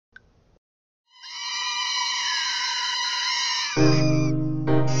Hello,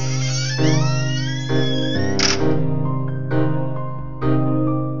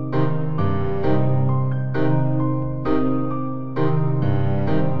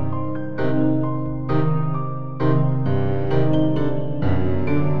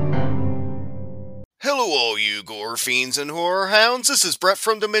 all you gore fiends and horror hounds. This is Brett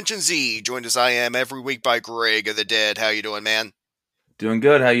from Dimension Z, joined as I am every week by Greg of the Dead. How you doing, man? Doing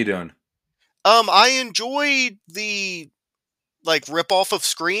good. How you doing? I enjoyed the rip-off of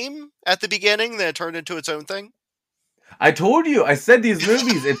Scream at the beginning, then it turned into its own thing. I told you. I said these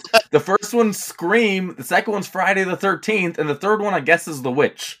movies. It's the first one's Scream, the second one's Friday the 13th, and the third one, I guess, is The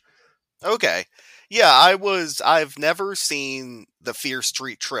Witch. Okay. Yeah, I've never seen the Fear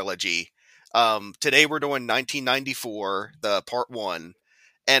Street trilogy. Today we're doing 1994, the part 1,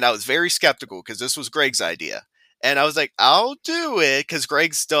 and I was very skeptical because this was Greg's idea. And I was like, I'll do it because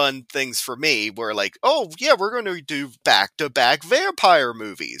Greg's done things for me where oh yeah, we're going to do back-to-back vampire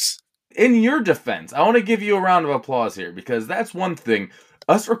movies. In your defense, I want to give you a round of applause here because that's one thing.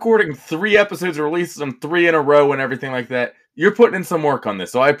 Us recording 3 episodes, releasing them 3 in a row and everything like that, you're putting in some work on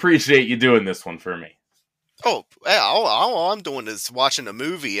this, so I appreciate you doing this one for me. Oh, yeah, all I'm doing is watching a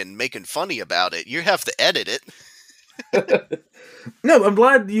movie and making funny about it. You have to edit it. No, I'm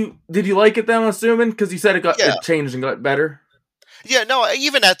glad you... Did you like it then, I'm assuming? Because you said it changed and got better? Yeah, no,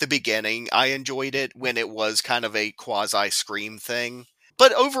 even at the beginning, I enjoyed it when it was kind of a quasi-Scream thing.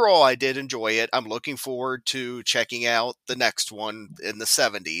 But overall, I did enjoy it. I'm looking forward to checking out the next one in the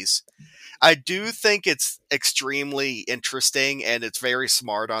 70s. I do think it's extremely interesting, and it's very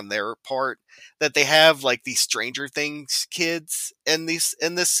smart on their part, that they have these Stranger Things kids in this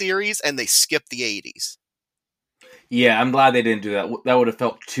series, and they skip the 80s. Yeah, I'm glad they didn't do that. That would have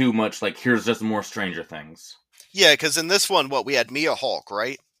felt too much like, here's just more Stranger Things. Yeah, because in this one, we had Mia Hawke,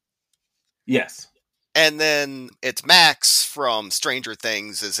 right? Yes. And then it's Max from Stranger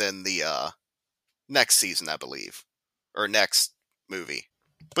Things is in the next season, I believe. Or next movie.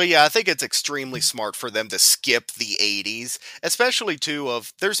 But yeah, I think it's extremely smart for them to skip the 80s. Especially, too,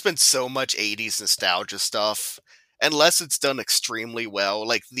 there's been so much 80s nostalgia stuff. Unless it's done extremely well.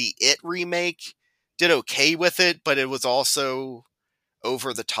 Like, the It remake did okay with it, but it was also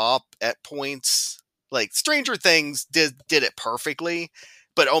over the top at points. Like, Stranger Things did it perfectly,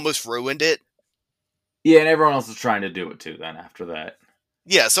 but almost ruined it. Yeah, and everyone else is trying to do it too then after that.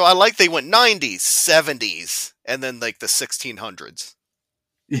 Yeah, so I like they went 90s, 70s, and then the 1600s.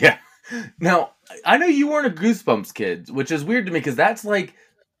 Yeah. Now, I know you weren't a Goosebumps kid, which is weird to me because that's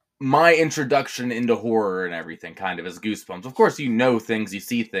my introduction into horror and everything, kind of, as Goosebumps. Of course, you know things, you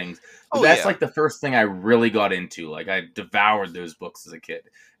see things, but that's the first thing I really got into. I devoured those books as a kid.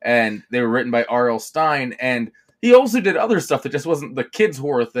 And they were written by R.L. Stine, and he also did other stuff that just wasn't the kids'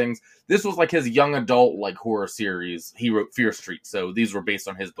 horror things. This was his young adult horror series. He wrote Fear Street, so these were based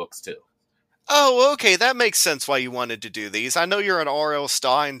on his books too. Oh, okay, that makes sense why you wanted to do these. I know you're an R.L.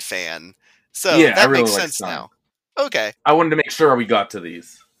 Stine fan, so yeah, that really makes sense now. Okay. I wanted to make sure we got to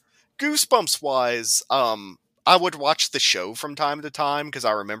these. Goosebumps-wise, I would watch the show from time to time because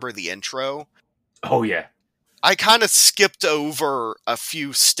I remember the intro. Oh, yeah. I kind of skipped over a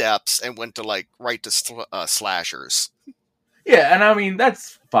few steps and went to right to slashers. Yeah, and I mean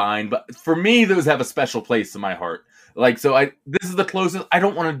that's fine, but for me, those have a special place in my heart. This is the closest. I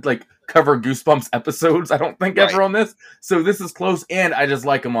don't want to cover Goosebumps episodes. I don't think ever on this. So this is close, and I just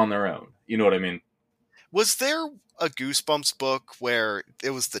like them on their own. You know what I mean? Was there a Goosebumps book where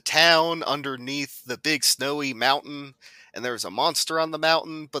it was the town underneath the big snowy mountain, and there was a monster on the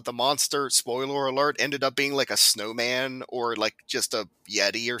mountain, but the monster, spoiler alert, ended up being a snowman or just a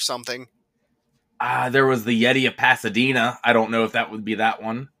Yeti or something? There was the Yeti of Pasadena. I don't know if that would be that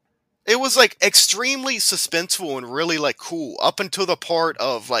one. It was extremely suspenseful and really cool up until the part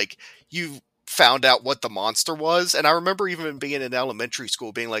of you found out what the monster was. And I remember even being in elementary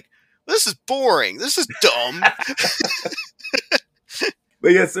school being this is boring. This is dumb.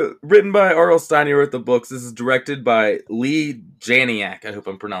 But yeah, so written by R.L. Stine, who wrote the books. This is directed by Lee Janiak. I hope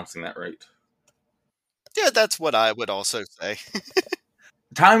I'm pronouncing that right. Yeah, that's what I would also say.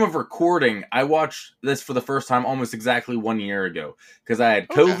 Time of recording, I watched this for the first time almost exactly 1 year ago because I had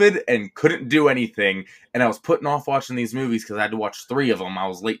COVID and couldn't do anything, and I was putting off watching these movies because I had to watch 3 of them. I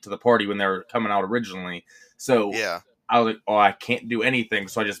was late to the party when they were coming out originally, so yeah. I was like, oh, I can't do anything,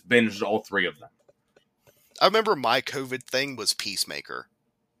 so I just binged all 3 of them. I remember my COVID thing was Peacemaker.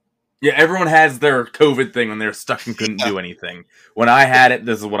 Yeah, everyone has their COVID thing when they're stuck and couldn't do anything. When I had it,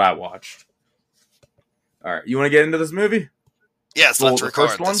 this is what I watched. All right, you want to get into this movie? Yes, let's record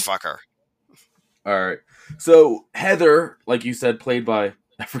this fucker. Alright. So, Heather, like you said, played by,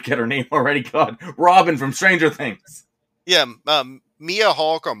 I forget her name already, God, Robin from Stranger Things. Yeah, Mia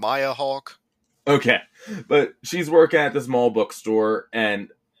Hawk or Maya Hawk. Okay, but she's working at this mall bookstore, and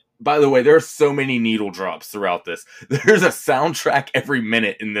by the way, there are so many needle drops throughout this. There's a soundtrack every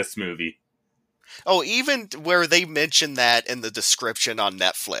minute in this movie. Oh, even where they mention that in the description on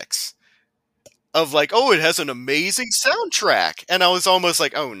Netflix of like, oh, it has an amazing soundtrack, and I was almost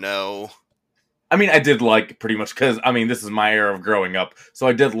like, oh no. I mean, I did like pretty much because I mean, this is my era of growing up, so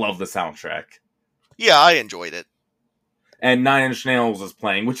I did love the soundtrack. Yeah, I enjoyed it. And Nine Inch Nails is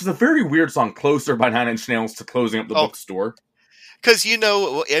playing, which is a very weird song, Closer by Nine Inch Nails to closing up the Oh, bookstore. because you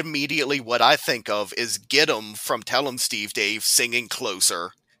know, immediately what I think of is Get 'em from Tell 'em Steve Dave singing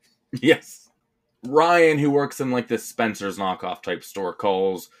Closer. Yes. Ryan, who works in like this Spencer's knockoff type store,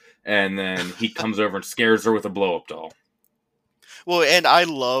 calls, and then he comes over and scares her with a blow up doll. Well, and I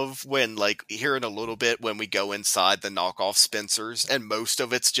love when, like, here in a little bit, when we go inside the knockoff Spencer's, and most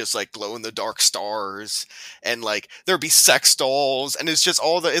of it's just, like, glow-in-the-dark stars, and, like, there'd be sex dolls, and it's just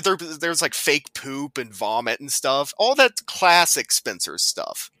all there's, like, fake poop and vomit and stuff. All that classic Spencer's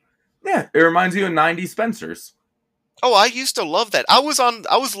stuff. Yeah, it reminds you of 90s Spencer's. Oh, I used to love that. I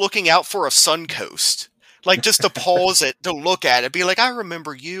was looking out for a Suncoast. Like, just to pause it, to look at it, be like, I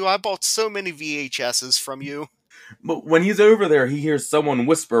remember you, I bought so many VHSs from you. But when he's over there, he hears someone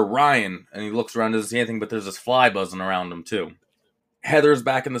whisper Ryan, and he looks around, doesn't see anything, but there's this fly buzzing around him, too. Heather's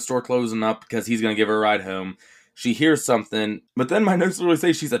back in the store closing up because he's going to give her a ride home. She hears something, but then my notes really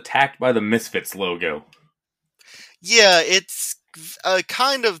say she's attacked by the Misfits logo. Yeah, it's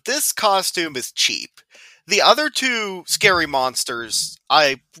kind of, this costume is cheap. The other two scary monsters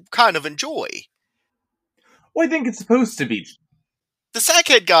I kind of enjoy. Well, I think it's supposed to be. The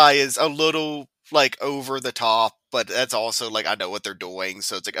Sackhead guy is a little, like, over the top, but that's also, like, I know what they're doing,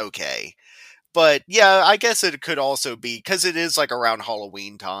 so it's like, okay. But, yeah, I guess it could also be, because it is, like, around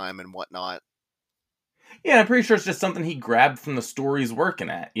Halloween time and whatnot. Yeah, I'm pretty sure it's just something he grabbed from the store he's working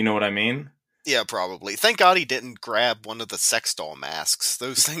at. You know what I mean? Yeah, probably. Thank God he didn't grab one of the sex doll masks.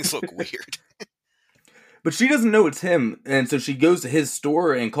 Those things look weird. But she doesn't know it's him, and so she goes to his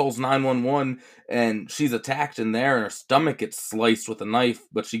store and calls 911, and she's attacked in there, and her stomach gets sliced with a knife,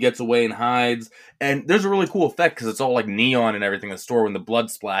 but she gets away and hides. And there's a really cool effect, because it's all like neon and everything in the store. When the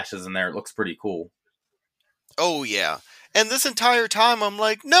blood splashes in there, it looks pretty cool. Oh, yeah. And this entire time, I'm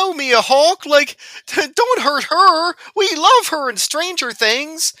like, no, Mia Hawk, like, don't hurt her. We love her in Stranger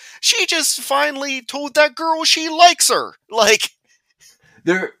Things. She just finally told that girl she likes her. Like,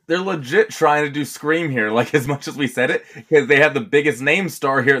 They're legit trying to do Scream here, like as much as we said it, because they have the biggest name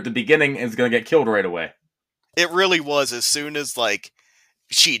star here at the beginning and is going to get killed right away. it really was. As soon as, like,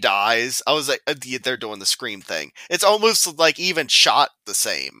 she dies, I was like, they're doing the Scream thing. It's almost like even shot the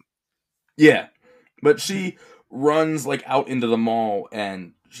same. Yeah, but she runs like out into the mall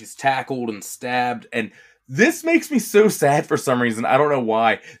and she's tackled and stabbed, and this makes me so sad for some reason. I don't know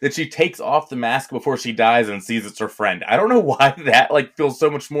why, that she takes off the mask before she dies and sees it's her friend. I don't know why that like feels so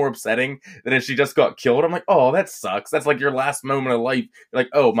much more upsetting than if she just got killed. I'm like, oh, that sucks. That's like your last moment of life. You're like,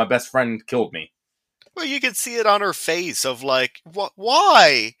 oh, my best friend killed me. Well, you can see it on her face of like,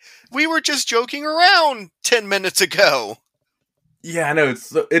 why? We were just joking around 10 minutes ago. Yeah, I know,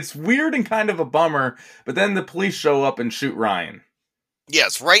 it's weird and kind of a bummer, but then the police show up and shoot Ryan.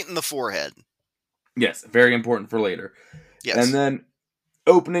 Yes, right in the forehead. Yes, very important for later. Yes. And then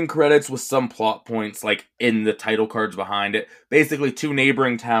opening credits with some plot points like in the title cards behind it. Basically two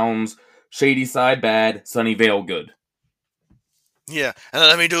neighboring towns, Shadyside bad, Sunnyvale good. Yeah, and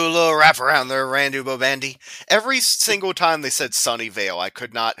let me do a little wrap around there, Randy Bobandy. Every single time they said Sunnyvale, I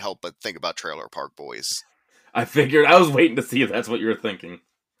could not help but think about Trailer Park Boys. I figured, I was waiting to see if that's what you were thinking.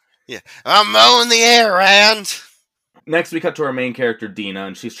 Yeah, I'm mowing the air, and Next, we cut to our main character, Dina,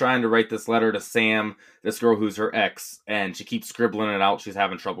 and she's trying to write this letter to Sam, this girl who's her ex, and she keeps scribbling it out. She's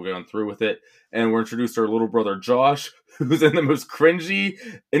having trouble going through with it. And we're introduced to her little brother, Josh, who's in the most cringy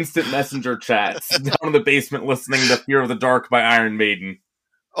instant messenger chats down in the basement listening to Fear of the Dark by Iron Maiden.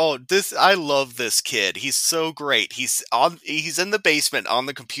 oh, I love this kid. He's so great. He's in the basement on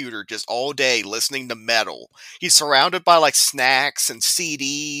the computer just all day listening to metal. He's surrounded by like snacks and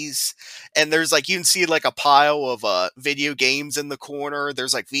CDs, and there's like, you can see like a pile of video games in the corner.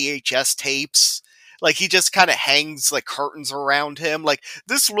 There's like VHS tapes. Like, he just kind of hangs like curtains around him. Like,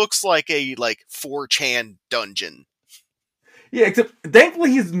 this looks like a like 4chan dungeon. Yeah, except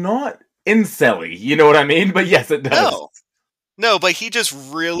thankfully he's not incelly, you know what I mean? But yes, it does. No, but he just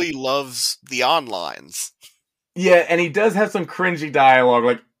really loves the onlines. Yeah, and he does have some cringy dialogue,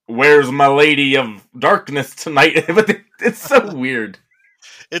 like, where's my lady of darkness tonight? But it's so weird.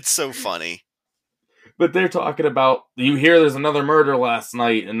 It's so funny. But they're talking about, you hear there's another murder last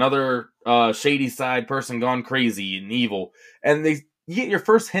night, another shady side person gone crazy and evil. And you get your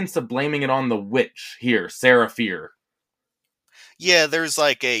first hints of blaming it on the witch here, Sarah Fear. Yeah, there's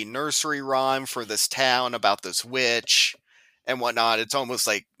like a nursery rhyme for this town about this witch and whatnot. It's almost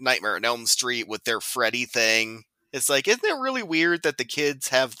like Nightmare on Elm Street with their Freddy thing. It's like, isn't it really weird that the kids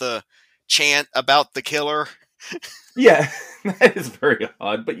have the chant about the killer? Yeah, that is very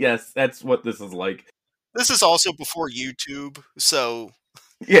odd. But yes, that's what this is like. This is also before YouTube, so...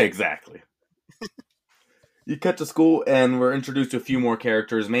 Yeah, exactly. You cut to school, and we're introduced to a few more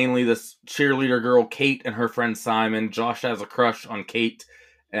characters, mainly this cheerleader girl, Kate, and her friend Simon. Josh has a crush on Kate,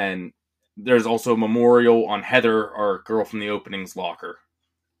 and there's also a memorial on Heather, our girl from the opening's locker.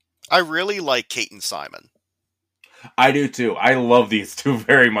 I really like Kate and Simon. I do too. I love these two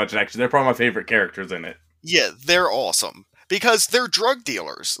very much, actually. They're probably my favorite characters in it. Yeah, they're awesome. Because they're drug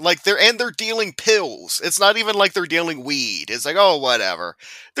dealers. They're dealing pills. It's not even like they're dealing weed. It's like, oh, whatever.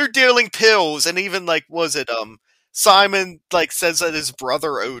 They're dealing pills, and even Simon says that his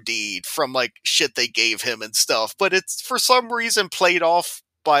brother OD'd from shit they gave him and stuff, but it's for some reason played off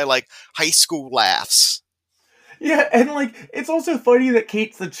by high school laughs. Yeah, and it's also funny that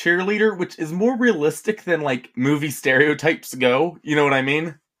Kate's the cheerleader, which is more realistic than movie stereotypes go. You know what I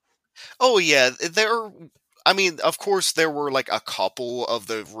mean? Oh yeah, of course there were a couple of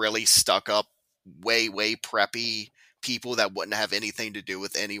the really stuck up, way preppy people that wouldn't have anything to do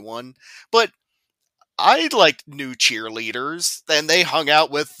with anyone, but I liked new cheerleaders, and they hung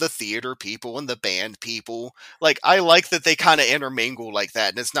out with the theater people and the band people. I like that they kind of intermingle like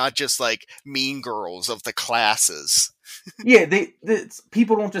that, and it's not just Mean Girls of the classes. Yeah,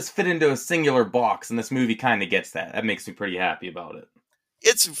 people don't just fit into a singular box, and this movie kind of gets that. That makes me pretty happy about it.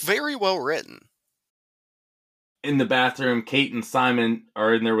 It's very well written. In the bathroom, Kate and Simon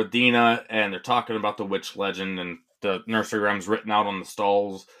are in there with Dina, and they're talking about the witch legend, and the nursery rhyme's written out on the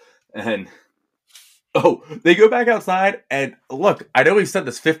stalls, and... Oh, they go back outside, and look, I know we've said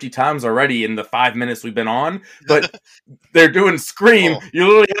this 50 times already in the 5 minutes we've been on, but they're doing Scream. Oh. You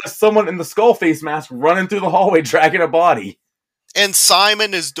literally have someone in the skull face mask running through the hallway dragging a body. And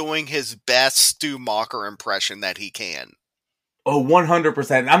Simon is doing his best Stu Macher impression that he can. Oh,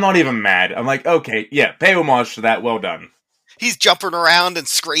 100%. I'm not even mad. I'm like, okay, yeah, pay homage to that. Well done. He's jumping around and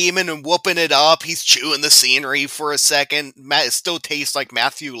screaming and whooping it up. He's chewing the scenery for a second. It still tastes like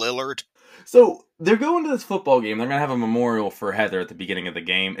Matthew Lillard. So... they're going to this football game. They're going to have a memorial for Heather at the beginning of the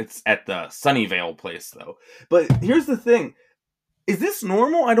game. It's at the Sunnyvale place, though. But here's the thing. Is this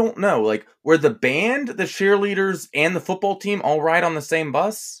normal? I don't know. Where the band, the cheerleaders, and the football team all ride on the same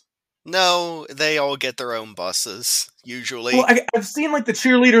bus? No, they all get their own buses, usually. Well, I've seen, the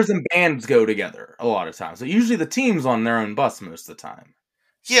cheerleaders and bands go together a lot of times. So usually the team's on their own bus most of the time.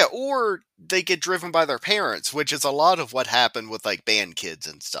 Yeah, or they get driven by their parents, which is a lot of what happened with, band kids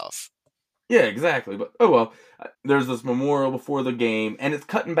and stuff. Yeah, exactly. But, oh well, there's this memorial before the game, and it's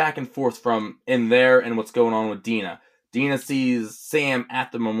cutting back and forth from in there and what's going on with Dina. Dina sees Sam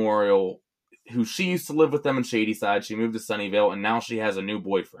at the memorial, who she used to live with them in Shadyside. She moved to Sunnyvale, and now she has a new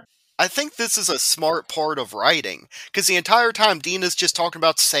boyfriend. I think this is a smart part of writing, because the entire time Dina's just talking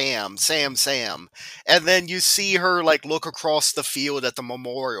about Sam, and then you see her, look across the field at the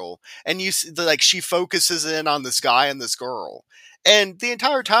memorial, and you see, she focuses in on this guy and this girl. And the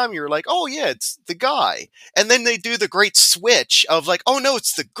entire time you're like, oh yeah, it's the guy. And then they do the great switch of oh no,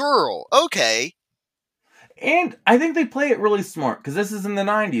 it's the girl. Okay. And I think they play it really smart, because this is in the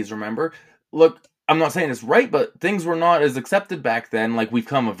 90s, remember? Look, I'm not saying it's right, but things were not as accepted back then. We've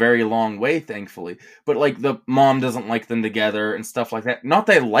come a very long way, thankfully. But, the mom doesn't like them together and stuff like that. Not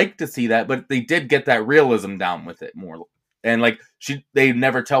that I like to see that, but they did get that realism down with it more. And, they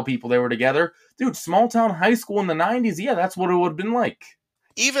never tell people they were together. Dude, small town high school in the 90s, yeah, that's what it would have been like.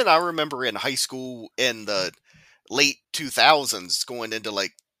 Even I remember in high school in the late 2000s going into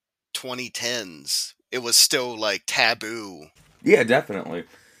 2010s, it was still taboo. Yeah, definitely.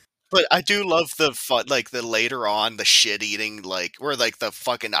 But I do love the fun, the later on, the shit eating, where the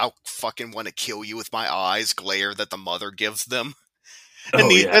fucking I'll fucking want to kill you with my eyes glare that the mother gives them.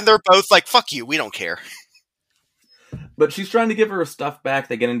 And, and they're both fuck you, we don't care. But she's trying to give her stuff back.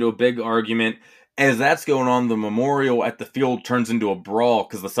 They get into a big argument. As that's going on, the memorial at the field turns into a brawl,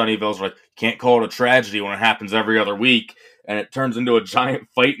 because the Sunnyvales are can't call it a tragedy when it happens every other week. And it turns into a giant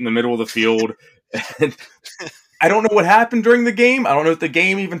fight in the middle of the field. And I don't know what happened during the game. I don't know if the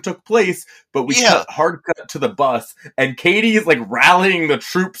game even took place, but we hard cut to the bus. And Katie is rallying the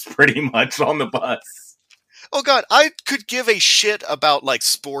troops pretty much on the bus. Oh god, I could give a shit about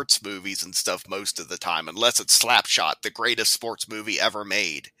sports movies and stuff most of the time, unless it's Slapshot, the greatest sports movie ever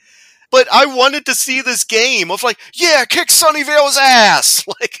made. but I wanted to see this game of like, yeah, kick Sunnyvale's ass.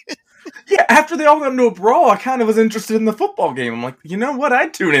 Like, Yeah, after they all got into a brawl, I kind of was interested in the football game. I'm like, you know what?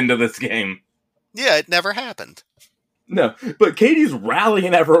 I'd tune into this game. yeah, it never happened. No, but Katie's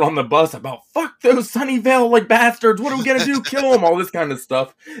rallying everyone on the bus about, fuck those Sunnyvale, like, bastards, what are we gonna do, kill them, all this kind of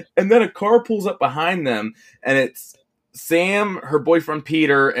stuff. And then a car pulls up behind them, and it's Sam, her boyfriend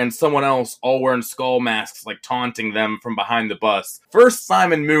Peter, and someone else all wearing skull masks, like, taunting them from behind the bus. First,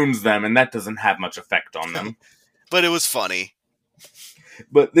 Simon moons them, and that doesn't have much effect on them. But it was funny.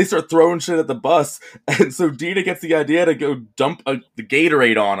 But they start throwing shit at the bus, and so Dina gets the idea to go dump the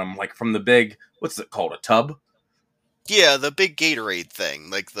Gatorade on them, like, from the big, what's it called, a tub? Yeah, the big Gatorade thing.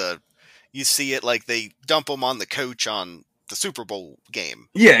 Like, you see it like they dump them on the coach on the Super Bowl game.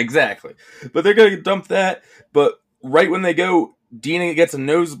 Yeah, exactly. But they're going to dump that, but right when they go, Dina gets a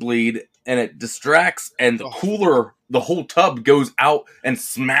nosebleed, and it distracts, and the cooler, the whole tub goes out and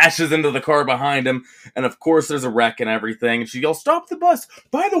smashes into the car behind him, and of course there's a wreck and everything, and she yells, stop the bus!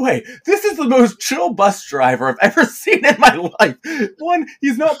 By the way, this is the most chill bus driver I've ever seen in my life. One,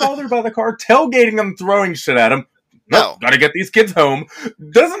 he's not bothered by the car tailgating them, throwing shit at him. No, gotta get these kids home.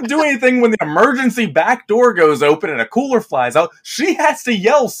 Doesn't do anything when the emergency back door goes open and a cooler flies out. She has to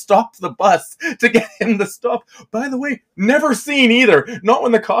yell, stop the bus, to get him to stop. By the way, never seen either. Not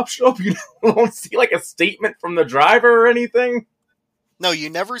when the cops show up, you don't see like a statement from the driver or anything. No, you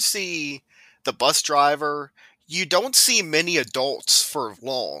never see the bus driver. You don't see many adults for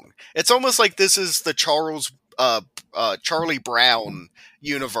long. It's almost like this is the Charlie Brown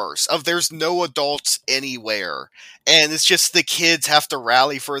universe of there's no adults anywhere, and it's just the kids have to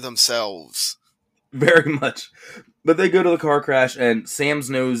rally for themselves. Very much. But they go to the car crash, and Sam's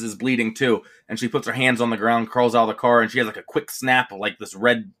nose is bleeding too, and she puts her hands on the ground, crawls out of the car, and she has like a quick snap of like this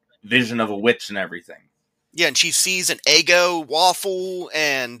red vision of a witch and everything. Yeah, and she sees an Eggo waffle,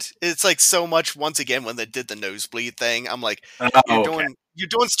 and it's like so much. Once again, when they did the nosebleed thing, I'm like, you're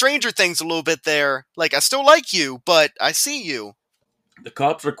doing Stranger Things a little bit there. Like, I still like you, but I see you. The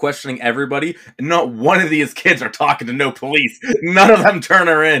cops are questioning everybody, and not one of these kids are talking to no police. None of them turn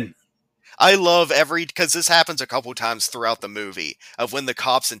her in. I love because this happens a couple times throughout the movie, of when the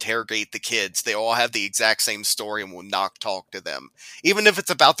cops interrogate the kids, they all have the exact same story and will not talk to them, even if it's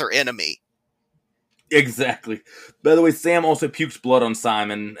about their enemy. Exactly. By the way, Sam also puked blood on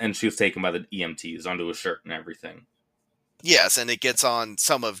Simon, and she was taken by the EMTs onto his shirt and everything. Yes, and it gets on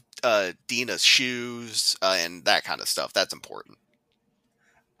some of Dina's shoes and that kind of stuff. That's important.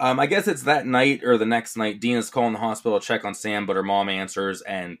 I guess it's that night or the next night. Dina's calling the hospital to check on Sam, but her mom answers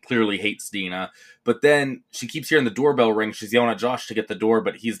and clearly hates Dina. But then she keeps hearing the doorbell ring. She's yelling at Josh to get the door,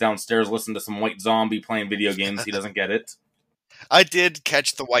 but he's downstairs listening to some white zombie playing video games. He doesn't get it. I did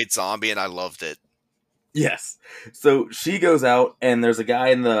catch the white zombie, and I loved it. Yes. So she goes out, and there's a guy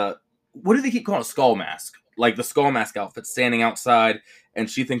in the... What do they keep calling a skull mask? Like the skull mask outfit standing outside, and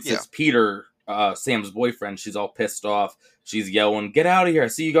she thinks it's Peter, Sam's boyfriend. She's all pissed off. She's yelling, get out of here. I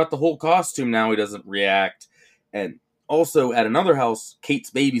see you got the whole costume now. He doesn't react. And also at another house,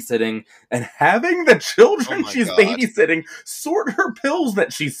 Kate's babysitting and having the children babysitting sort her pills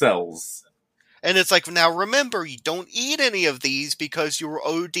that she sells. And it's like, now remember, you don't eat any of these because you'll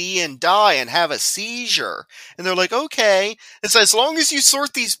OD and die and have a seizure. And they're like, okay. And so as long as you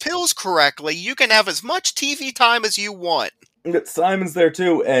sort these pills correctly, you can have as much TV time as you want. But Simon's there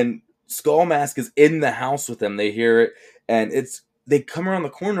too, and Skull Mask is in the house with them. They hear it. And they come around the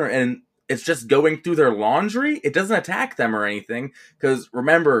corner, and it's just going through their laundry. It doesn't attack them or anything. Because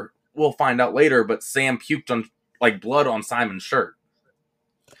remember, we'll find out later, but Sam puked on like blood on Simon's shirt.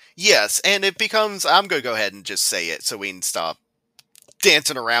 Yes, and it becomes... I'm going to go ahead and just say it so we can stop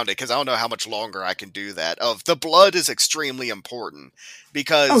dancing around it, because I don't know how much longer I can do that. The blood is extremely important.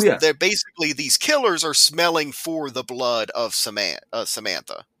 Because they're basically... These killers are smelling for the blood of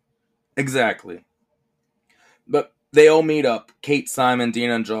Samantha. Exactly. But... they all meet up, Kate, Simon,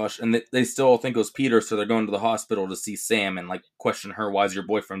 Dina, and Josh, and they still all think it was Peter, so they're going to the hospital to see Sam and, like, question her, why is your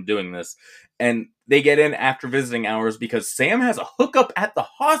boyfriend doing this? And they get in after visiting hours because Sam has a hookup at the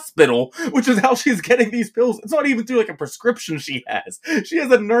hospital, which is how she's getting these pills. It's not even through, like, a prescription she has. She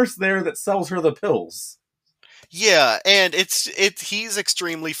has a nurse there that sells her the pills. Yeah, and he's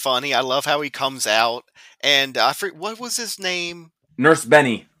extremely funny. I love how he comes out, and I forget, what was his name? Nurse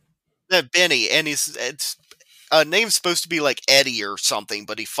Benny. Benny, and it's... name's supposed to be like Eddie or something,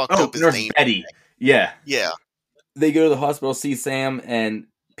 but he fucked up his name. Betty. Yeah. Yeah. They go to the hospital, see Sam, and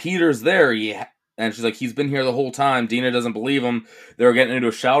Peter's there. And she's like, he's been here the whole time. Dina doesn't believe him. They're getting into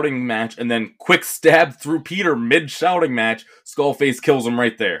a shouting match, and then quick stab through Peter mid-shouting match. Skullface kills him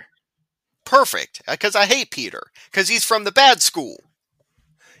right there. Perfect. Because I hate Peter. Because he's from the bad school.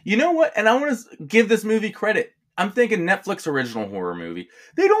 You know what? And I want to give this movie credit. I'm thinking Netflix original horror movie.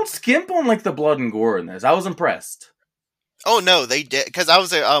 They don't skimp on like the blood and gore in this. I was impressed. Oh no, they did, because I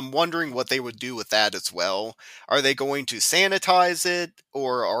was wondering what they would do with that as well. Are they going to sanitize it,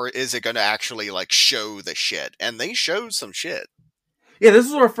 or is it going to actually like show the shit? And they showed some shit. Yeah, this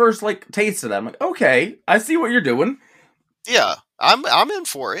is our first like taste of that. I'm like, okay, I see what you're doing. Yeah, I'm in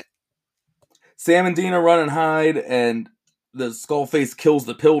for it. Sam and Dina run and hide, and the Skullface kills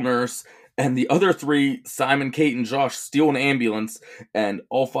the pill nurse. And the other three, Simon, Kate, and Josh, steal an ambulance, and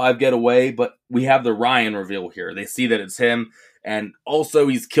all five get away. But we have the Ryan reveal here. They see that it's him, and also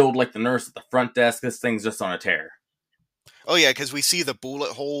he's killed like the nurse at the front desk. This thing's just on a tear. Oh yeah, because we see the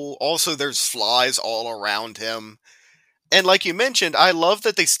bullet hole. Also, there's flies all around him. And like you mentioned, I love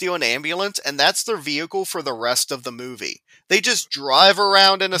that they steal an ambulance, and that's their vehicle for the rest of the movie. They just drive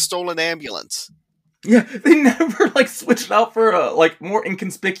around in a stolen ambulance. Yeah, they never like switched out for a like more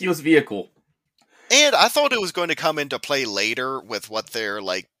inconspicuous vehicle. And I thought it was going to come into play later with what they're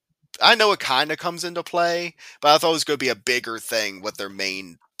like. I know it kind of comes into play, but I thought it was going to be a bigger thing what their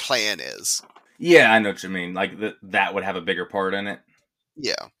main plan is. Yeah, I know what you mean. Like that would have a bigger part in it.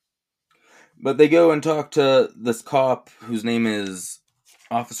 Yeah. But they go and talk to this cop whose name is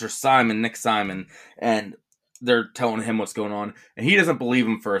Officer Simon, Nick Simon, and they're telling him what's going on, and he doesn't believe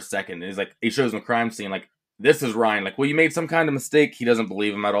him for a second. He's like, he shows him a crime scene, like, this is Ryan. Like, well, you made some kind of mistake. He doesn't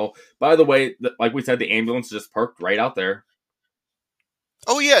believe him at all. By the way, like we said, the ambulance just parked right out there.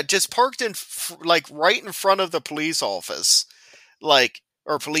 Oh yeah, just parked in like right in front of the police office, like,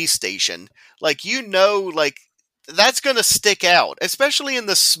 or police station. Like, like that's gonna stick out, especially in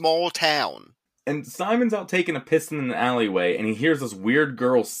the small town. And Simon's out taking a piss in an alleyway, and he hears this weird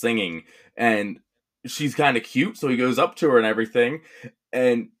girl singing, and she's kind of cute, so he goes up to her and everything,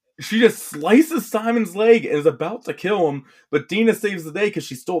 and she just slices Simon's leg and is about to kill him, but Dina saves the day because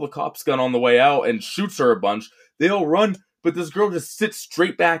she stole the cop's gun on the way out and shoots her a bunch. They all run, but this girl just sits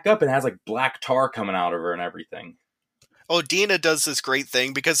straight back up and has like black tar coming out of her and everything. Oh, Dina does this great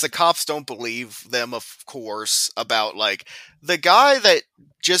thing because the cops don't believe them, of course, about, like, the guy that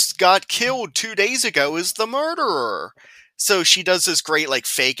just got killed 2 days ago is the murderer. So she does this great, like,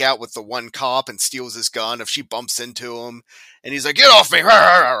 fake out with the one cop and steals his gun if she bumps into him. And he's like, get off me!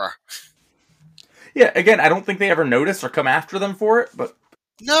 Yeah, again, I don't think they ever notice or come after them for it, but...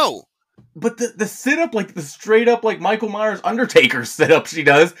 No! But the sit-up, like, the straight-up, like, Michael Myers Undertaker sit-up she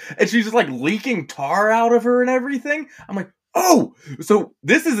does, and she's just, like, leaking tar out of her and everything. I'm like, oh! So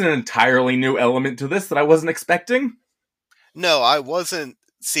this is an entirely new element to this that I wasn't expecting? No, I wasn't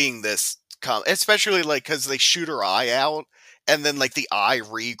seeing this come. Especially, like, because they shoot her eye out, and then, like, the eye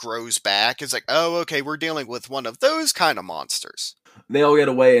regrows back. It's like, oh, okay, we're dealing with one of those kind of monsters. They all get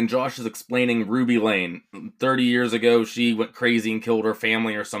away, and Josh is explaining Ruby Lane. 30 years ago, she went crazy and killed her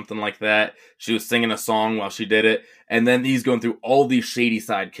family or something like that. She was singing a song while she did it. And then he's going through all these Shady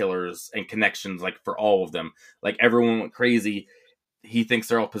Side killers and connections, like, for all of them. Like, everyone went crazy. He thinks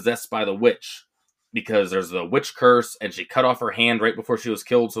they're all possessed by the witch because there's a witch curse, and she cut off her hand right before she was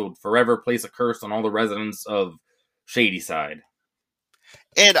killed, so it would forever place a curse on all the residents of Shady Side.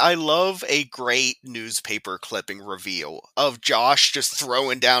 And I love a great newspaper clipping reveal of Josh just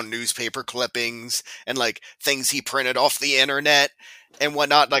throwing down newspaper clippings and, like, things he printed off the internet and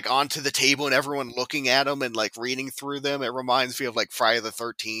whatnot, like, onto the table and everyone looking at them and, like, reading through them. It reminds me of, like, Friday the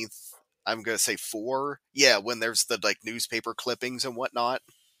 13th. I'm going to say 4. Yeah, when there's the, like, newspaper clippings and whatnot.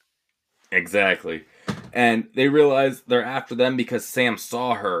 Exactly. And they realize they're after them because Sam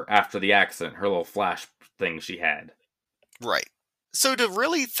saw her after the accident, her little flash thing she had. Right. So to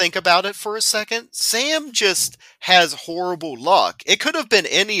really think about it for a second, Sam just has horrible luck. It could have been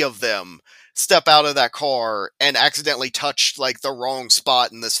any of them step out of that car and accidentally touch, like, the wrong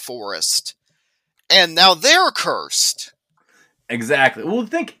spot in this forest. And now they're cursed. Exactly. Well,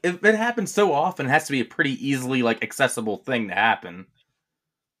 think if it happens so often, it has to be a pretty easily, like, accessible thing to happen.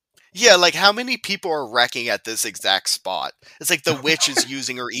 Yeah, like, how many people are wrecking at this exact spot? It's like the witch is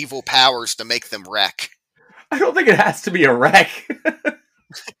using her evil powers to make them wreck. I don't think it has to be a wreck.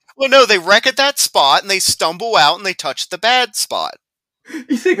 Well, no, they wreck at that spot, and they stumble out, and they touch the bad spot.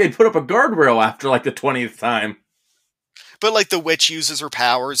 You think they'd put up a guardrail after, like, the 20th time. But, like, the witch uses her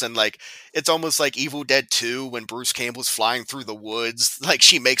powers, and, like, it's almost like Evil Dead 2 when Bruce Campbell's flying through the woods. Like,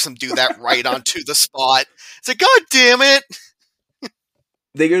 she makes him do that right onto the spot. It's like, God damn it!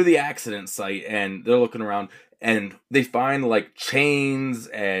 They go to the accident site, and they're looking around, and they find, like, chains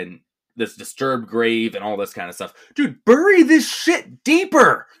and this disturbed grave and all this kind of stuff. Dude, bury this shit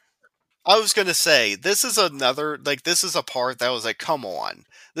deeper! I was gonna say, this is another, like, this is a part that was like, come on.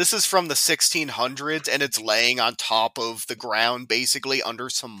 This is from the 1600s, and it's laying on top of the ground, basically under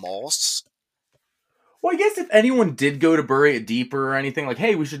some moss. Well, I guess if anyone did go to bury it deeper or anything, like,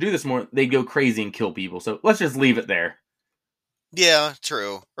 hey, we should do this more, they'd go crazy and kill people. So let's just leave it there. Yeah,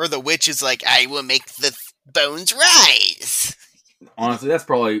 true. Or the witch is like, I will make the bones rise. Honestly, that's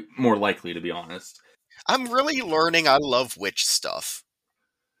probably more likely, to be honest. I'm really learning I love witch stuff.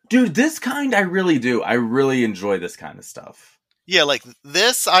 Dude, this kind I really do. I really enjoy this kind of stuff. Yeah, like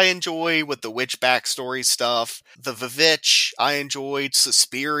this I enjoy with the witch backstory stuff. The Vivitch I enjoyed.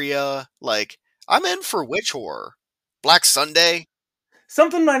 Suspiria. Like, I'm in for witch horror. Black Sunday.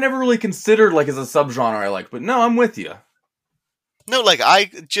 Something I never really considered like as a subgenre I like, but no, I'm with you. No, like,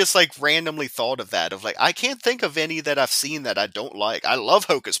 I just, like, randomly thought of that. Of, like, I can't think of any that I've seen that I don't like. I love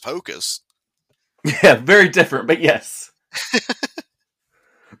Hocus Pocus. Yeah, very different, but yes.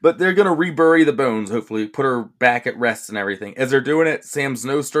 But they're gonna rebury the bones, hopefully, put her back at rest and everything. As they're doing it, Sam's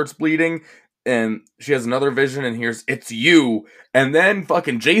nose starts bleeding, and she has another vision and hears, "It's you!" And then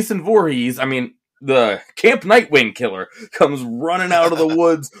fucking Jason Voorhees, the Camp Nightwing killer, comes running out of the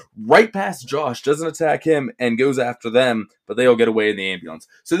woods right past Josh, doesn't attack him, and goes after them, but they all get away in the ambulance.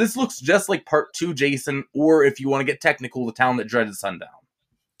 So this looks just like Part 2 Jason, or if you want to get technical, The Town That Dreaded Sundown.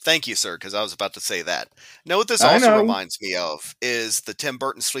 Thank you, sir, because I was about to say that. Now, what this I also know. reminds me of is the Tim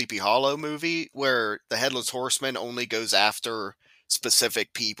Burton Sleepy Hollow movie, where the Headless Horseman only goes after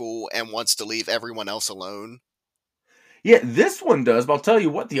specific people and wants to leave everyone else alone. Yeah, this one does, but I'll tell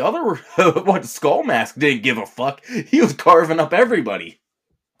you what, the other what Skull Mask didn't give a fuck. He was carving up everybody.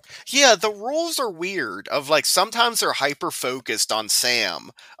 Yeah, the rules are weird. Of like, sometimes they're hyper focused on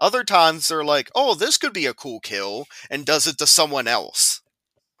Sam, other times they're like, oh, this could be a cool kill, and does it to someone else.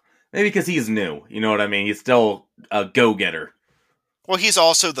 Maybe because he's new, you know what I mean? He's still a go-getter. Well, he's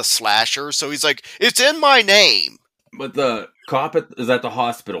also the slasher, so he's like, it's in my name! But the cop is at the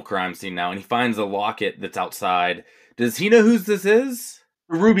hospital crime scene now, and he finds a locket that's outside. Does he know whose this is?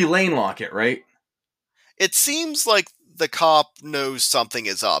 The Ruby Lane locket, right? It seems like the cop knows something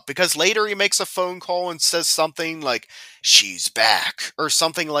is up, because later he makes a phone call and says something like, she's back, or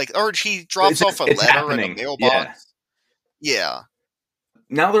something like, or he drops off a letter happening. in a mailbox. Yeah.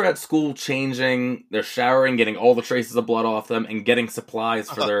 Now they're at school changing, they're showering, getting all the traces of blood off them, and getting supplies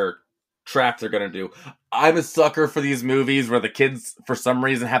for their trap they're gonna do. I'm a sucker for these movies where the kids, for some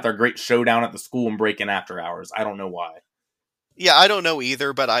reason, have their great showdown at the school and break in after hours. I don't know why. Yeah, I don't know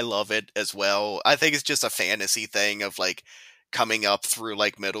either, but I love it as well. I think it's just a fantasy thing of, like, coming up through,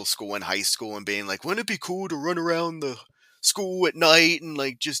 like, middle school and high school and being like, wouldn't it be cool to run around the school at night and,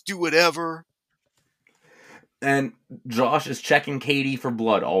 like, just do whatever? And Josh is checking Katie for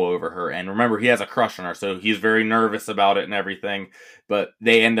blood all over her. And remember, he has a crush on her, so he's very nervous about it and everything. But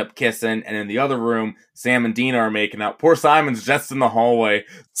they end up kissing. And in the other room, Sam and Dina are making out. Poor Simon's just in the hallway.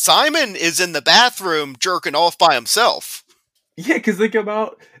 Simon is in the bathroom jerking off by himself. Yeah, because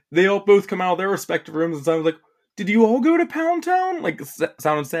they all both come out of their respective rooms. And Simon's like, did you all go to Pound Town? Like,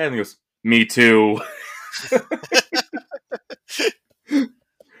 sounded sad. And he goes, me too.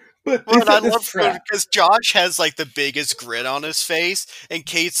 But well, I love it because Josh has, like, the biggest grin on his face, and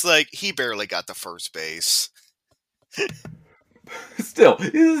Kate's like, he barely got to first base. Still,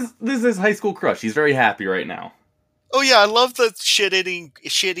 this is high school crush. He's very happy right now. Oh yeah, I love the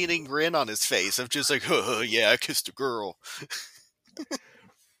shit-eating grin on his face of just like, yeah, I kissed a girl.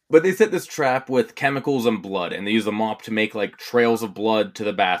 But they set this trap with chemicals and blood, and they use a mop to make, like, trails of blood to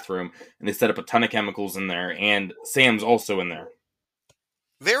the bathroom, and they set up a ton of chemicals in there, and Sam's also in there.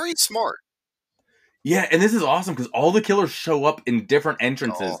 Very smart. Yeah, and this is awesome because all the killers show up in different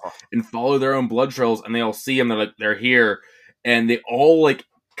entrances and follow their own blood trails, and they all see them. They're like, they're here, and they all, like,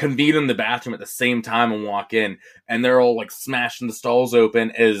 convene in the bathroom at the same time and walk in, and they're all, like, smashing the stalls open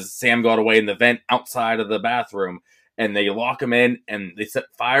as Sam got away in the vent outside of the bathroom, and they lock him in, and they set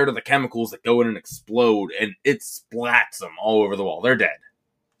fire to the chemicals that go in and explode, and it splats them all over the wall. They're dead.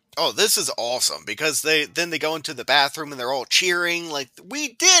 Oh, this is awesome, because they go into the bathroom and they're all cheering, like, we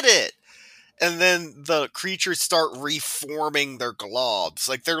did it! And then the creatures start reforming their globs.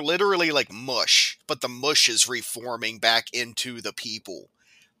 Like, they're literally like mush, but the mush is reforming back into the people.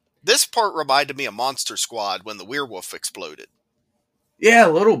 This part reminded me of Monster Squad when the werewolf exploded. Yeah,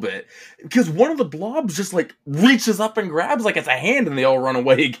 a little bit. Because one of the blobs just, like, reaches up and grabs like it's a hand, and they all run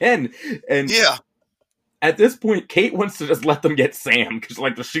away again. And yeah. At this point, Kate wants to just let them get Sam, because,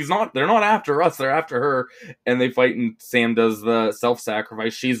 like, they're not after us, they're after her, and they fight, and Sam does the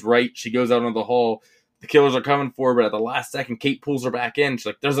self-sacrifice. She's right, she goes out into the hall, the killers are coming for her, but at the last second, Kate pulls her back in. She's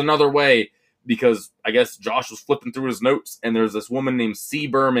like, there's another way, because I guess Josh was flipping through his notes, and there's this woman named C.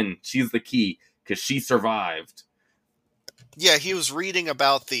 Berman, she's the key, because she survived. Yeah, he was reading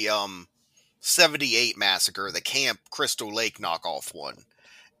about the 78 massacre, the Camp Crystal Lake knockoff one.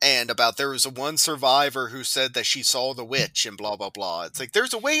 And about there was a one survivor who said that she saw the witch and blah blah blah. It's like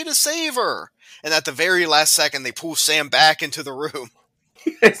there's a way to save her. And at the very last second they pull Sam back into the room.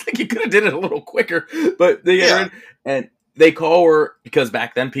 It's like you could have did it a little quicker, but they get her Yeah. in and they call her because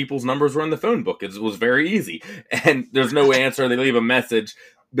back then people's numbers were in the phone book. It was very easy, and there's no answer. They leave a message,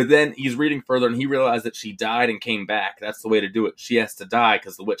 but then he's reading further and he realized that she died and came back. That's the way to do it. She has to die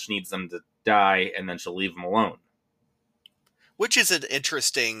because the witch needs them to die, and then she'll leave them alone. Which is an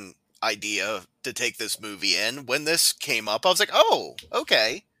interesting idea to take this movie in. When this came up, I was like, oh,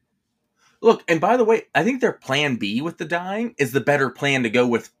 okay. Look, and by the way, I think their plan B with the dying is the better plan to go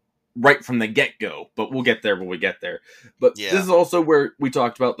with right from the get-go, but we'll get there when we get there. But Yeah. this is also where we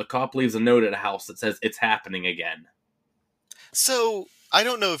talked about the cop leaves a note at a house that says it's happening again. So, I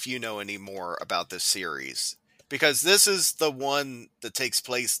don't know if you know any more about this series, because this is the one that takes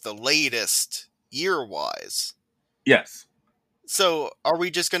place the latest year-wise. Yes. So, are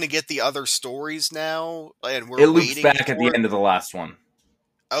we just going to get the other stories now? And we're It loops waiting back at the for end of the last one.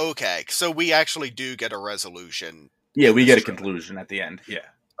 Okay, so we actually do get a resolution. Yeah, in we this get a trailer. conclusion at the end. Yeah.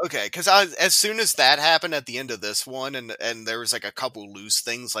 Okay, because as soon as that happened at the end of this one, and there was like a couple loose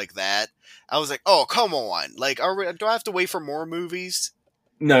things like that, I was like, oh, come on. Like, do I have to wait for more movies?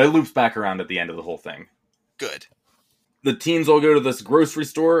 No, it loops back around at the end of the whole thing. Good. The teens all go to this grocery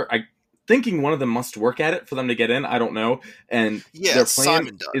store. I thinking one of them must work at it for them to get in. I don't know. And Yeah, their plan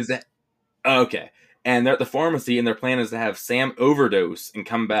Simon does. is that okay. And they're at the pharmacy, and their plan is to have Sam overdose and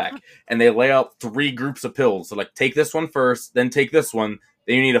come back. And they lay out 3 groups of pills. So, like, take this one first, then take this one.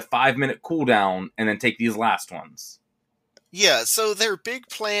 Then you need a 5-minute cooldown, and then take these last ones. Yeah, so their big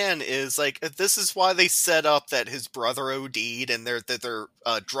plan is like this is why they set up that his brother OD'd, and they're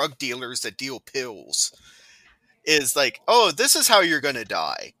drug dealers that deal pills. Is like, oh, this is how you're gonna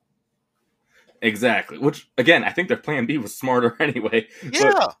die. Exactly. Which, again, I think their plan B was smarter anyway.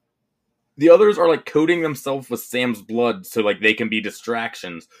 Yeah. But the others are, like, coating themselves with Sam's blood so, like, they can be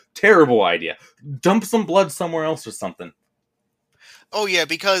distractions. Terrible idea. Dump some blood somewhere else or something. Oh yeah,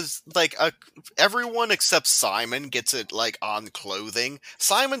 because like everyone except Simon gets it like on clothing.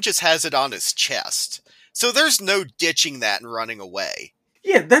 Simon just has it on his chest. So there's no ditching that and running away.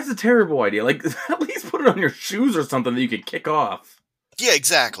 Yeah, that's a terrible idea. Like, at least put it on your shoes or something that you could kick off. Yeah,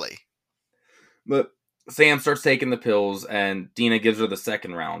 exactly. But Sam starts taking the pills, and Dina gives her the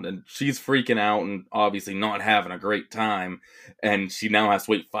second round, and she's freaking out and obviously not having a great time. And she now has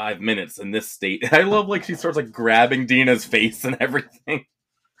to wait 5 minutes in this state. I love, like, she starts, like, grabbing Dina's face and everything.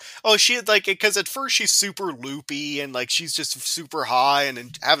 Oh, she had like because at first she's super loopy and like she's just super high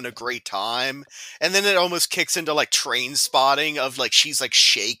and having a great time, and then it almost kicks into like train spotting of like she's like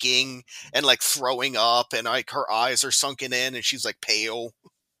shaking and like throwing up and like her eyes are sunken in and she's like pale.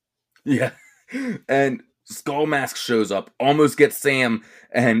 Yeah. And Skull Mask shows up, almost gets Sam,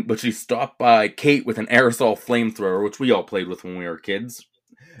 but she's stopped by Kate with an aerosol flamethrower, which we all played with when we were kids.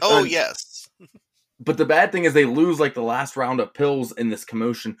 Oh And yes. But the bad thing is they lose, like, the last round of pills in this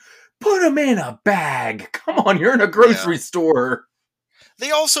commotion. Put them in a bag! Come on, you're in a grocery store! They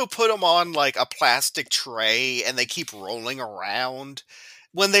also put them on like a plastic tray and they keep rolling around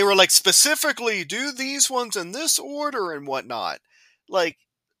when they were like specifically do these ones in this order and whatnot. Like,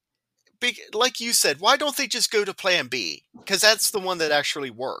 like you said, why don't they just go to plan B? Because that's the one that actually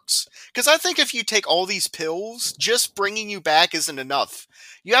works. Because I think if you take all these pills, just bringing you back isn't enough.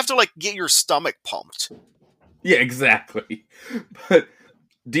 You have to like get your stomach pumped. Yeah, exactly. But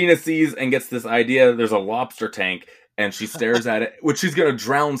Dina sees and gets this idea there's a lobster tank, and she stares at it, which she's gonna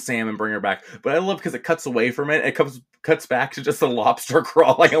drown Sam and bring her back. But I love because it cuts away from it, cuts back to just a lobster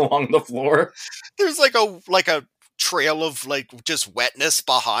crawling along the floor. There's like a trail of like just wetness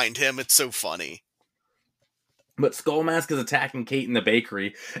behind him. It's so funny. But Skull Mask is attacking Kate in the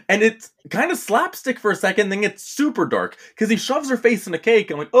bakery, and it's kind of slapstick for a second, then it's super dark, because he shoves her face in a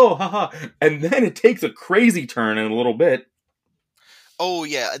cake, and I'm like, oh, haha, and then it takes a crazy turn in a little bit. Oh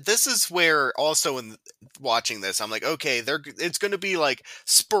yeah, this is where also in watching this, I'm like, okay, it's going to be like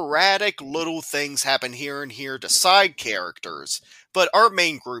sporadic little things happen here and here to side characters, but our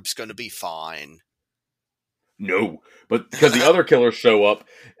main group's going to be fine. No, but because the other killers show up,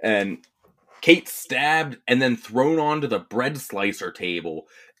 and Kate's stabbed and then thrown onto the bread slicer table,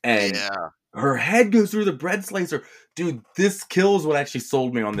 and Yeah. her head goes through the bread slicer. Dude, this kill is what actually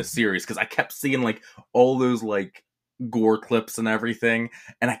sold me on this series, because I kept seeing, like, all those, like, gore clips and everything,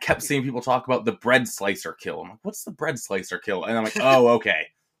 and I kept seeing people talk about the bread slicer kill. I'm like, what's the bread slicer kill? And I'm like, oh, okay.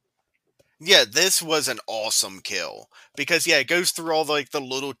 Yeah, this was an awesome kill. Because, yeah, it goes through all the, like, the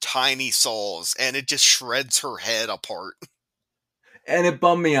little tiny saws, and it just shreds her head apart. And it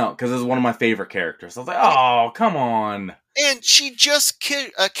bummed me out because it's one of my favorite characters. I was like, oh, come on. And she just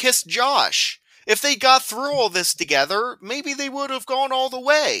kissed Josh. If they got through all this together, maybe they would have gone all the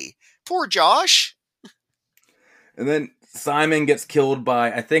way. Poor Josh. And then Simon gets killed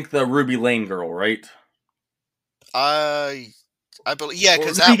by, I think, the Ruby Lane girl, right? I believe, yeah,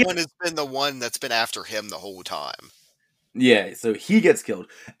 because that one has been the one that's been after him the whole time. Yeah, so he gets killed.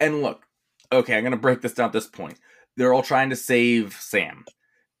 And look, okay, I'm going to break this down at this point. They're all trying to save Sam.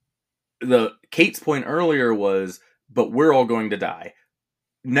 Kate's point earlier was, but we're all going to die.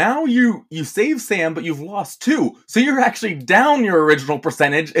 Now you save Sam, but you've lost 2. So you're actually down your original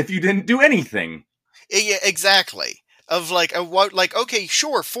percentage if you didn't do anything. Yeah, exactly. Of like, okay,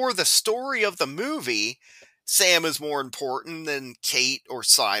 sure, for the story of the movie, Sam is more important than Kate or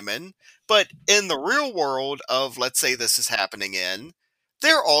Simon. But in the real world of, let's say this is happening in,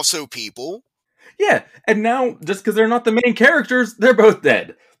 they're also people. Yeah, and now, just because they're not the main characters, they're both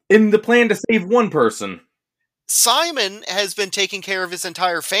dead. In the plan to save one person. Simon has been taking care of his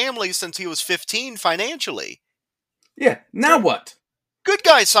entire family since he was 15 financially. Yeah, now what? Good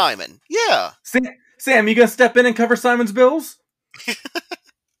guy, Simon. Yeah. Sam, you gonna step in and cover Simon's bills?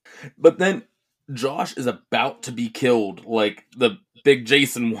 But then Josh is about to be killed, like the big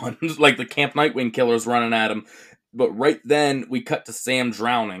Jason ones, like the Camp Nightwing killers running at him. But right then, we cut to Sam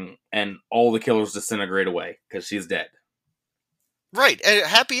drowning, and all the killers disintegrate away, because she's dead. Right, a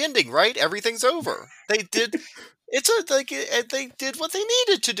happy ending, right? Everything's over. They did. They did what they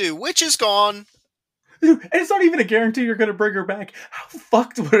needed to do. Witch is gone. And it's not even a guarantee you're going to bring her back. How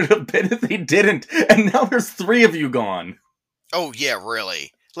fucked would it have been if they didn't? And now there's 3 of you gone. Oh yeah,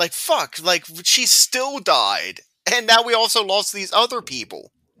 really? Like fuck, like she still died, and now we also lost these other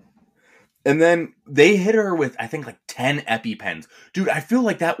people. And then they hit her with, I think, like 10 EpiPens. Dude, I feel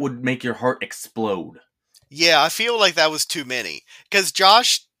like that would make your heart explode. Yeah, I feel like that was too many. Because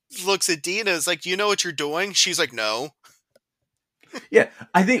Josh looks at Dina, is like, "Do you know what you're doing?" She's like, "No." Yeah,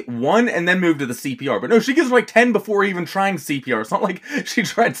 I think 1 and then moved to the CPR. But no, she gives her like 10 before even trying CPR. It's not like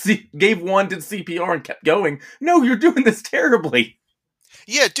she gave 1, did CPR, and kept going. No, you're doing this terribly.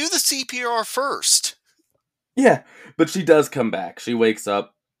 Yeah, do the CPR first. Yeah, but she does come back. She wakes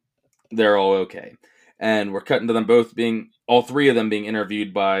up. They're all okay. And we're cutting to them both all 3 of them being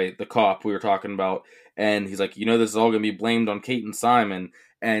interviewed by the cop we were talking about. And he's like, this is all going to be blamed on Kate and Simon.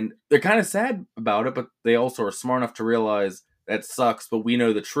 And they're kind of sad about it, but they also are smart enough to realize that sucks, but we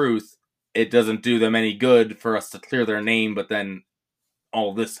know the truth. It doesn't do them any good for us to clear their name, but then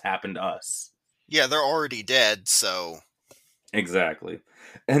all this happened to us. Yeah, they're already dead, so... Exactly.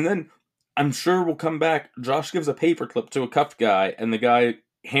 And then, I'm sure we'll come back, Josh gives a paperclip to a cuffed guy, and the guy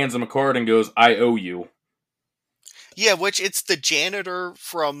hands him a card and goes, "I owe you." Yeah, which it's the janitor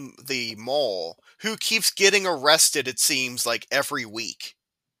from the mall who keeps getting arrested, it seems, like every week.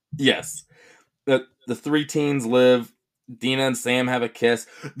 Yes. The 3 teens live. Dina and Sam have a kiss.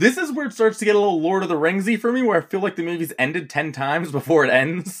 This is where it starts to get a little Lord of the Ringsy for me, where I feel like the movie's ended 10 times before it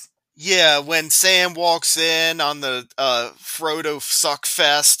ends. Yeah, when Sam walks in on the Frodo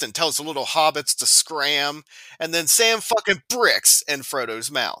Suckfest and tells the little hobbits to scram, and then Sam fucking bricks in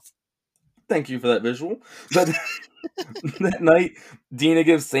Frodo's mouth. Thank you for that visual. But that night, Dina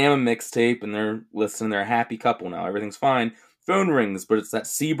gives Sam a mixtape, and they're listening. They're a happy couple now. Everything's fine. Phone rings, but it's that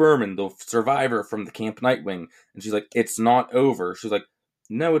C. Berman, the survivor from the Camp Nightwing. And she's like, "It's not over." She's like,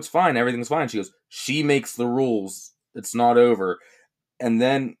 "No, it's fine. Everything's fine." She goes, "She makes the rules. It's not over." And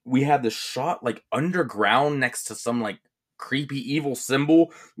then we have this shot, like, underground next to some, like, creepy evil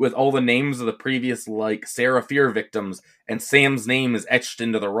symbol with all the names of the previous, like, Sarah Fear victims. And Sam's name is etched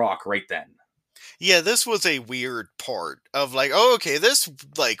into the rock right then. Yeah, this was a weird part of like, oh, okay, this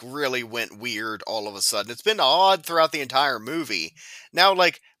like really went weird all of a sudden. It's been odd throughout the entire movie. Now,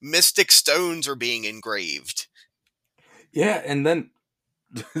 like, mystic stones are being engraved. Yeah, and then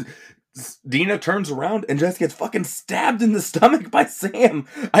Dina turns around and just gets fucking stabbed in the stomach by Sam.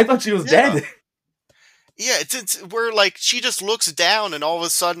 I thought she was dead. Yeah, it's where like she just looks down and all of a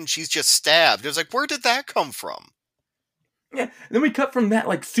sudden she's just stabbed. It was like, where did that come from? Yeah, and then we cut from that,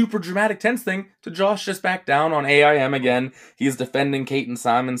 like, super dramatic tense thing to Josh just back down on AIM again. He's defending Kate and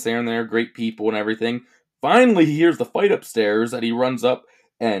Simon, saying they're great people and everything. Finally, he hears the fight upstairs, and he runs up,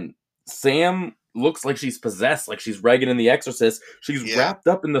 and Sam looks like she's possessed, like she's Regan in The Exorcist. She's wrapped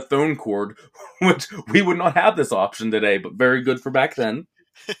up in the phone cord, which we would not have this option today, but very good for back then.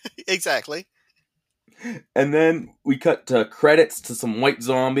 Exactly. And then we cut to credits to some White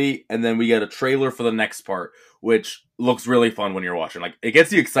Zombie, and then we get a trailer for the next part, which looks really fun when you're watching. Like, it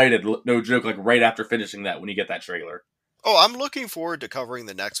gets you excited, no joke, like right after finishing that when you get that trailer. Oh, I'm looking forward to covering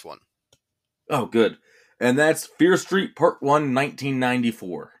the next one. Oh, good. And that's Fear Street Part 1,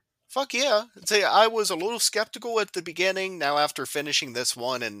 1994. Fuck yeah. See, I was a little skeptical at the beginning. Now, after finishing this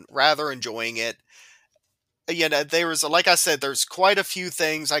one and rather enjoying it, there was, like I said, there's quite a few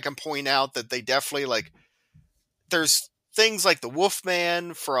things I can point out that they definitely, like, there's things like the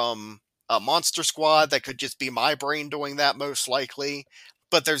Wolfman from Monster Squad that could just be my brain doing that most likely.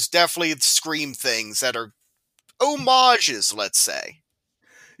 But there's definitely Scream things that are homages, let's say.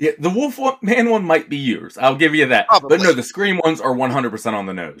 Yeah, the Wolfman one might be yours. I'll give you that. Probably. But no, the Scream ones are 100% on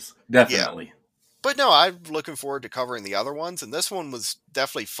the nose. Definitely. Yeah. But no, I'm looking forward to covering the other ones, and this one was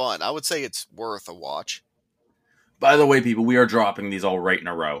definitely fun. I would say it's worth a watch. By the way, people, we are dropping these all right in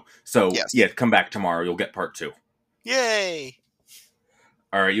a row. So, Yes. Yeah, come back tomorrow. You'll get part 2. Yay!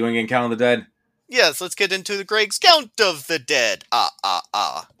 All right, you want to get Count of the Dead? Yes, let's get into the Greg's Count of the Dead. All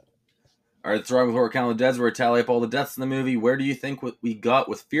right, let's ride with Horror Count of the Dead, where we tally up all the deaths in the movie. Where do you think what we got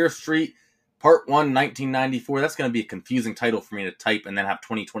with Fear Street, Part 1, 1994? That's going to be a confusing title for me to type and then have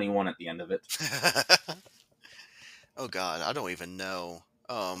 2021 at the end of it. Oh, God, I don't even know.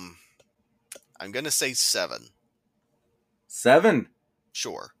 I'm going to say 7. 7?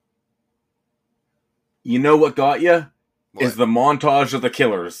 Sure. You know what got you? What? Is the montage of the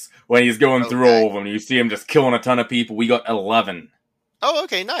killers. When he's going through all of them. You see him just killing a ton of people. We got 11. Oh,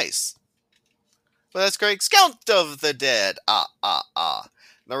 okay, nice. Well, that's Greg's Count of the Dead. Now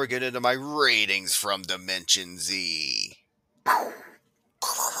we're getting into my ratings from Dimension Z.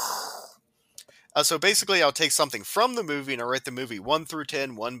 So basically, I'll take something from the movie and I'll rate the movie 1 through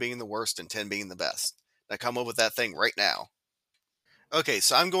 10, 1 being the worst and 10 being the best. And I come up with that thing right now. Okay,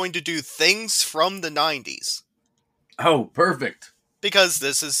 so I'm going to do things from the 90s. Oh, perfect. Because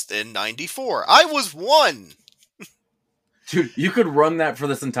this is in 94. I was 1! Dude, you could run that for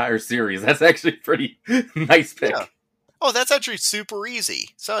this entire series. That's actually a pretty nice pick. Yeah. Oh, that's actually super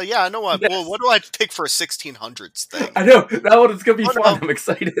easy. So, yeah, I know what. Yes. Well, what do I pick for a 1600s thing? I know. That one is going to be fun. No. I'm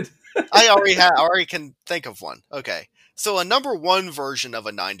excited. I already can think of one. Okay. So, a number 1 version of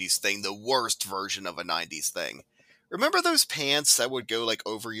a 90s thing, the worst version of a 90s thing. Remember those pants that would go, like,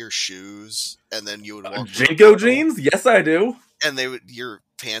 over your shoes, and then you would walk... JNCO jeans? Yes, I do. And your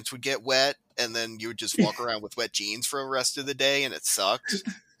pants would get wet, and then you would just walk around with wet jeans for the rest of the day, and it sucked.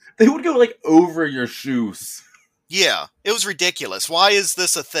 They would go, like, over your shoes. Yeah, it was ridiculous. Why is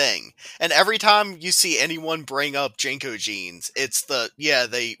this a thing? And every time you see anyone bring up JNCO jeans, it's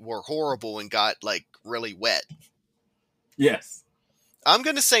they were horrible and got, like, really wet. Yes. I'm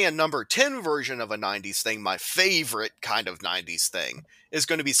going to say a number 10 version of a 90s thing, my favorite kind of 90s thing, is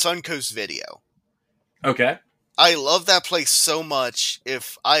going to be Suncoast Video. Okay. I love that place so much.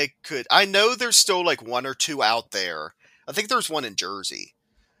 If I could... I know there's still, like, 1 or 2 out there. I think there's one in Jersey.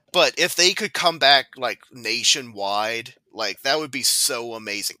 But if they could come back, like, nationwide, like, that would be so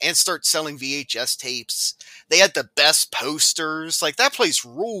amazing. And start selling VHS tapes. They had the best posters. Like, that place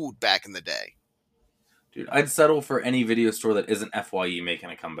ruled back in the day. Dude, I'd settle for any video store that isn't FYE making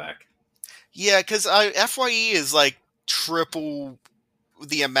a comeback. Yeah, because FYE is, like, triple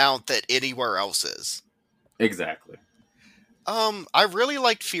the amount that anywhere else is. Exactly. I really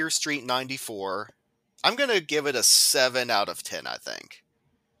liked Fear Street 94. I'm going to give it a 7 out of 10, I think.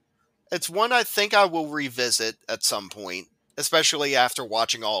 It's one I think I will revisit at some point, especially after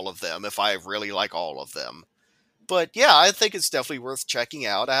watching all of them, if I really like all of them. But yeah, I think it's definitely worth checking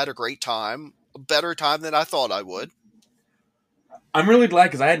out. I had a great time. A better time than I thought I would. I'm really glad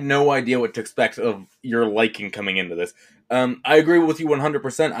because I had no idea what to expect of your liking coming into this. I agree with you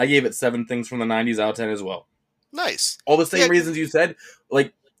 100%. I gave it 7 things from the 90s out of 10 as well. Nice. All the same reasons you said.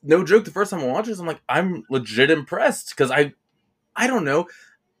 Like, no joke, the first time I watched this, I'm like, I'm legit impressed. Because I don't know.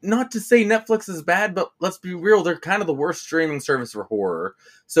 Not to say Netflix is bad, but let's be real, they're kind of the worst streaming service for horror.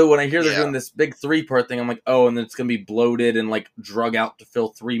 So when I hear they're doing this big 3-part thing, I'm like, oh, and then it's going to be bloated and, like, drug out to fill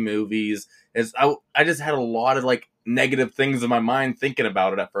 3 movies. I just had a lot of, like, negative things in my mind thinking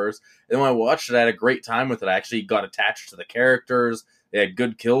about it at first. And when I watched it, I had a great time with it. I actually got attached to the characters. They had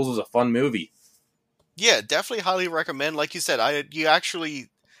good kills. It was a fun movie. Yeah, definitely highly recommend. Like you said, you actually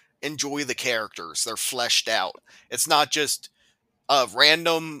enjoy the characters. They're fleshed out. It's not just a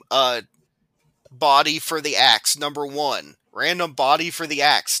random body for the axe, number 1. Random body for the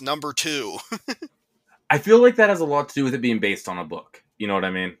axe, number 2. I feel like that has a lot to do with it being based on a book. You know what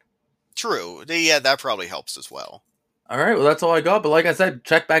I mean? True. Yeah, that probably helps as well. All right, well, that's all I got. But like I said,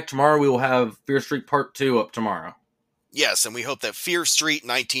 check back tomorrow. We will have Fear Street Part 2 up tomorrow. Yes, and we hope that Fear Street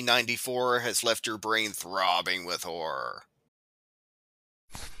 1994 has left your brain throbbing with horror.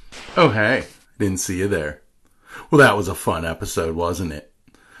 Oh, hey. Didn't see you there. Well, that was a fun episode, wasn't it?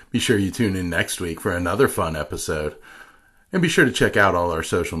 Be sure you tune in next week for another fun episode. And be sure to check out all our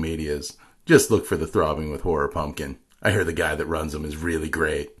social medias. Just look for the Throbbing with Horror Pumpkin. I hear the guy that runs them is really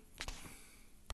great.